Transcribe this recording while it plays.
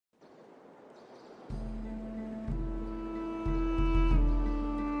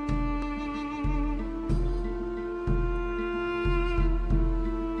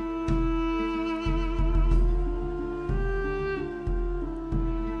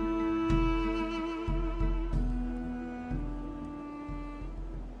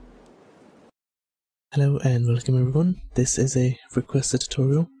Hello and welcome everyone. This is a requested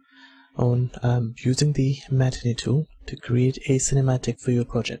tutorial on using the Matinee tool to create a cinematic for your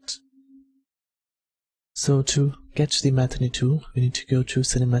project. So to get to the Matinee tool, we need to go to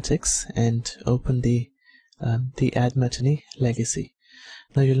Cinematics and open the Add Matinee Legacy.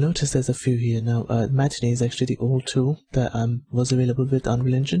 Now you'll notice there's a few here. Now Matinee is actually the old tool that was available with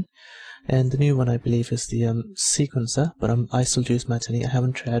Unreal Engine, and the new one I believe is the Sequencer, but I still use Matinee. I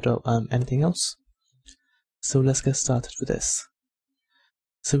haven't tried out anything else. So let's get started with this.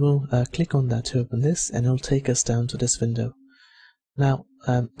 So we'll click on that to open this, and it'll take us down to this window. Now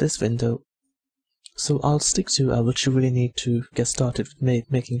this window, so I'll stick to what you really need to get started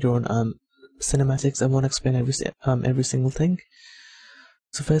with making your own cinematics. I won't explain every single thing.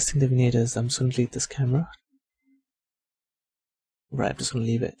 So first thing that we need is, I'm just going to delete this camera. Right, I'm just going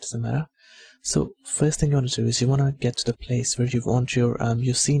to leave it, doesn't matter. So first thing you want to do is you want to get to the place where you want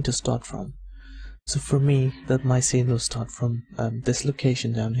your scene to start from. So for me, that my scene will start from this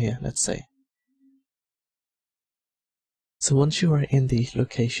location down here, let's say. So once you are in the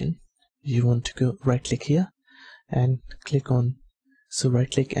location, you want to go right click here and click on, so right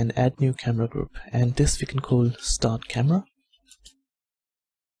click and add new camera group, and this we can call start camera.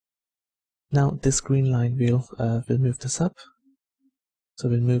 Now this green line we'll move this up, so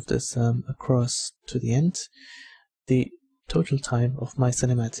we'll move this across to the end. The total time of my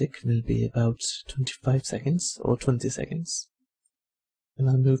cinematic will be about 25 seconds or 20 seconds, and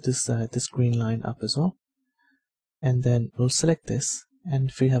I'll move this this green line up as well, and then we'll select this, and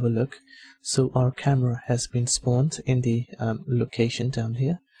if we have a look, so our camera has been spawned in the location down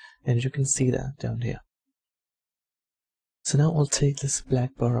here, and you can see that down here. So now I'll take this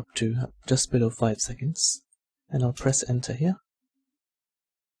black bar up to just below 5 seconds, and I'll press enter here.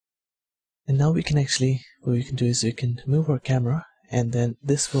 And now we can actually, what we can do is we can move our camera, and then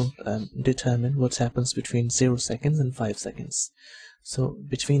this will determine what happens between 0 seconds and 5 seconds. So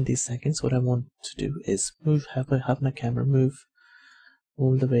between these seconds, what I want to do is have my camera move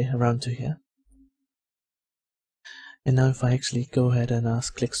all the way around to here. And now if I actually go ahead and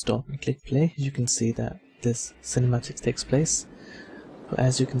click stop and click play, you can see that this cinematic takes place. But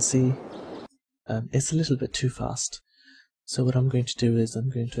as you can see, it's a little bit too fast. So what I'm going to do is I'm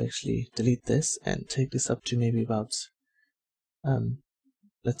going to actually delete this and take this up to maybe about,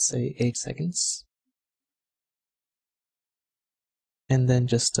 let's say 8 seconds. And then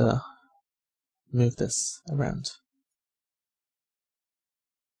just move this around.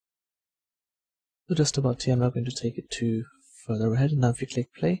 So just about here, I'm not going to take it too further ahead. And now if you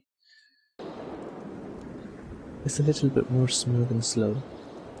click play, it's a little bit more smooth and slow.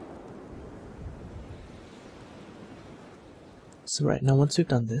 So right now, once we've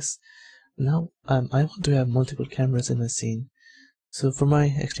done this, now I want to have multiple cameras in my scene. So for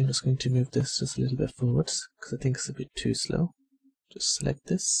actually I'm just going to move this just a little bit forwards, because I think it's a bit too slow. Just select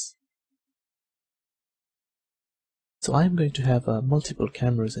this. So I'm going to have multiple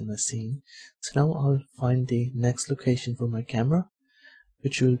cameras in my scene. So now I'll find the next location for my camera,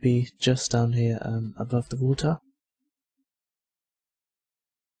 which will be just down here above the water.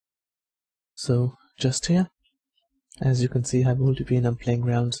 So just here. As you can see, I've already been playing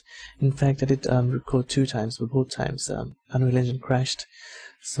around. In fact, I did record 2 times, but both times Unreal Engine crashed,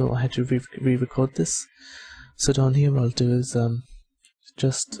 so I had to re-record this. So down here, what I'll do is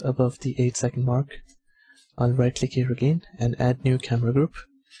just above the 8-second mark, I'll right click here again and add new camera group,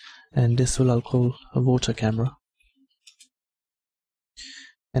 and this I'll call a water camera.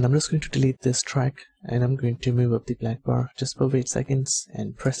 And I'm just going to delete this track, and I'm going to move up the black bar just above 8 seconds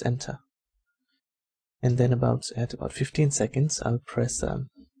and press enter. And then at about 15 seconds, I'll press,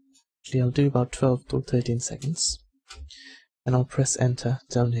 actually I'll do about 12 to 13 seconds, and I'll press enter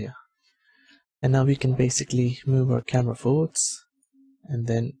down here. And now we can basically move our camera forwards, and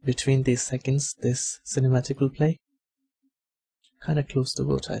then between these seconds, this cinematic will play. Kind of close to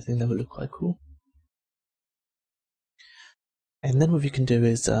water, I think that will look quite cool. And then what we can do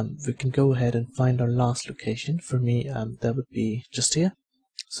is we can go ahead and find our last location. For me, that would be just here.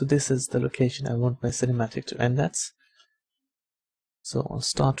 So this is the location I want my cinematic to end at. So I'll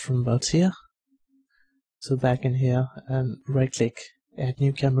start from about here. So back in here, right click, add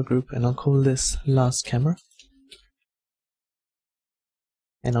new camera group, and I'll call this last camera.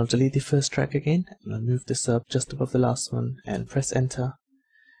 And I'll delete the first track again, and I'll move this up just above the last one and press enter.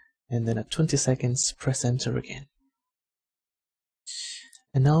 And then at 20 seconds, press enter again.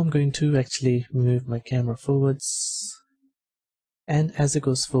 And now I'm going to actually move my camera forwards. And as it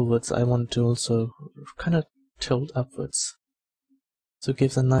goes forwards, I want to also kind of tilt upwards, so it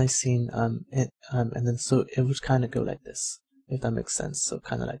gives a nice scene, and then so it would kind of go like this, if that makes sense. So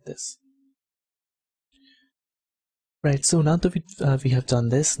kind of like this. Right, so now that we have done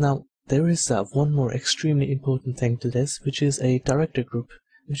this, now there is one more extremely important thing to this, which is a director group,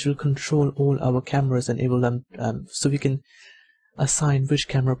 which will control all our cameras and enable them, so we can assign which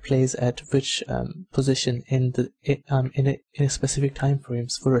camera plays at which position in a specific time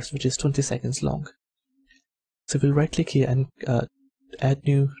frames for us, which is 20 seconds long. So we'll right click here and add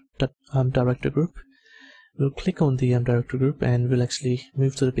new director group. We'll click on the director group and we'll actually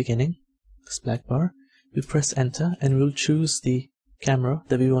move to the beginning, this black bar. We press enter and we'll choose the camera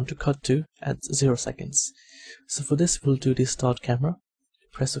that we want to cut to at 0 seconds. So for this we'll do the start camera,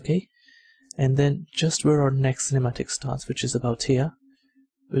 press OK, and then just where our next cinematic starts, which is about here,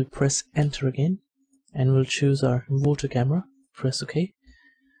 we'll press enter again and we'll choose our water camera, press OK,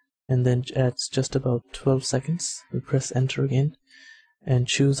 and then at just about 12 seconds we'll press enter again and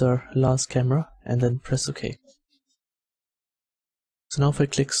choose our last camera and then press OK. So now if I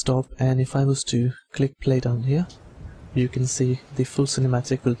click stop and if I was to click play down here, you can see the full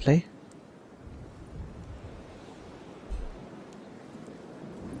cinematic will play.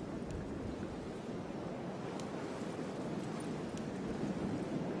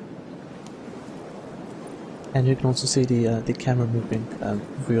 And you can also see the camera moving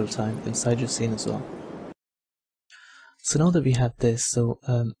real time inside your scene as well. So now that we have this, so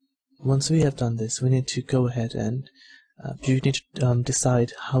once we have done this, we need to go ahead and you need to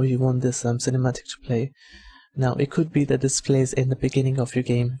decide how you want this cinematic to play. Now it could be that this plays in the beginning of your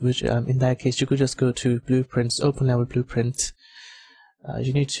game, which in that case you could just go to blueprints, open level blueprint.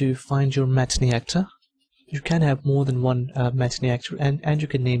 You need to find your matinee actor. You can have more than one matinee actor and you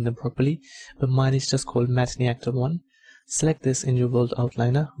can name them properly, but mine is just called matinee actor 1. Select this in your world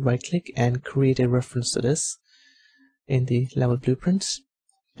outliner, right click and create a reference to this in the level blueprint,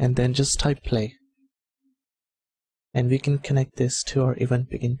 and then just type play. And we can connect this to our event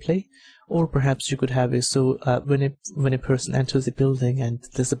begin play, or perhaps you could have it so when a person enters the building and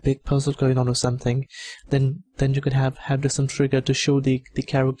there's a big puzzle going on or something, then you could have some trigger to show the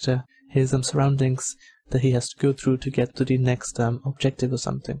character his surroundings that he has to go through to get to the next objective or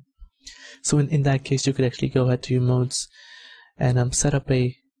something. So in that case you could actually go ahead to your modes and set up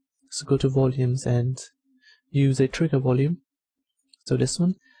so go to volumes and use a trigger volume, so this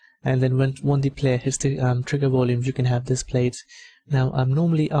one. And then when the player hits the trigger volume, you can have this played. Now,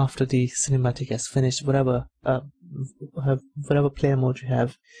 normally after the cinematic has finished, whatever player mode you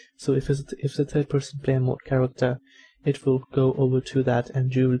have, so if it's a third-person player mode character, it will go over to that,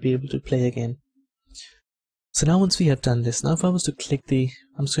 and you will be able to play again. So now, once we have done this, now if I was to click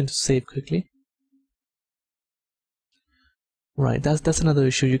I'm just going to save quickly. Right, that's another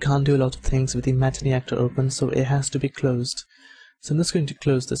issue. You can't do a lot of things with the matinee actor open, so it has to be closed. So I'm just going to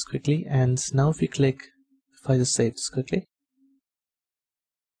close this quickly, and now if I just save this quickly,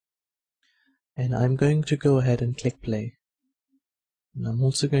 and I'm going to go ahead and click play. And I'm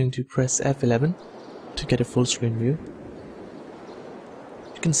also going to press F11 to get a full screen view.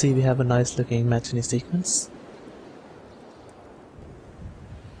 You can see we have a nice looking matinee sequence.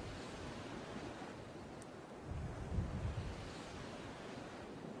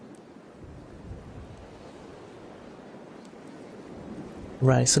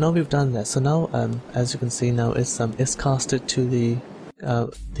 Right, so now we've done that. So now, as you can see, now it's casted to the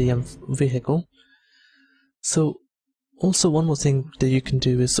vehicle. So also one more thing that you can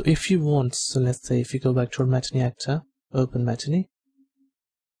do is, so if you want, so let's say if you go back to our matinee actor, open matinee.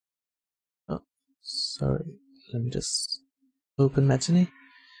 Oh, sorry, let me just open matinee.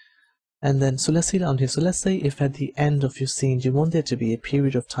 And then, so let's see down here. So let's say if at the end of your scene you want there to be a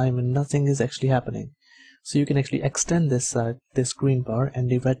period of time when nothing is actually happening. So you can actually extend this this green bar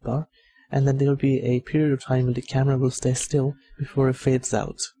and the red bar, and then there will be a period of time when the camera will stay still before it fades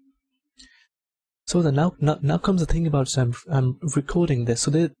out. So then now comes the thing about recording this.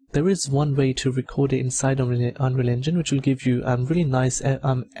 So there is one way to record it inside Unreal Engine, which will give you really nice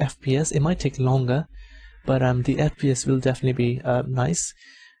FPS. It might take longer, but the FPS will definitely be nice.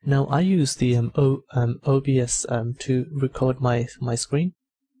 Now I use the OBS to record my screen.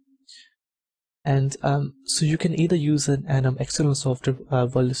 And so you can either use an external software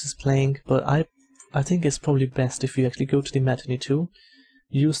while this is playing, but I think it's probably best if you actually go to the Matinee tool,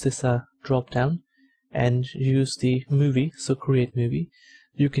 use this drop down, and use the movie, so create movie.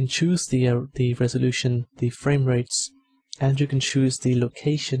 You can choose the resolution, the frame rates, and you can choose the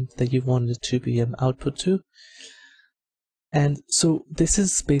location that you want it to be output to. And so this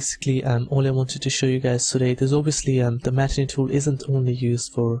is basically all I wanted to show you guys today. There's obviously the Matinee tool isn't only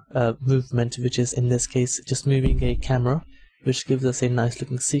used for movement, which is in this case just moving a camera, which gives us a nice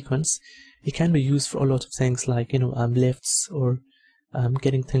looking sequence. It can be used for a lot of things like, you know, lifts, or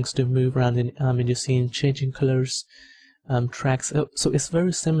getting things to move around in your scene, changing colors, tracks. So it's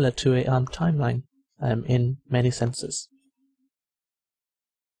very similar to a timeline in many senses.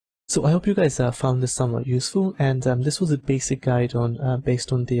 So I hope you guys found this somewhat useful, and this was a basic guide on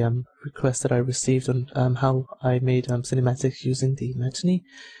based on the request that I received on how I made cinematics using the Matinee.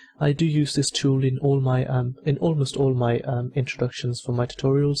 I do use this tool in almost all my introductions for my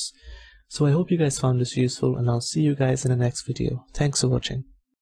tutorials. So I hope you guys found this useful, and I'll see you guys in the next video. Thanks for watching.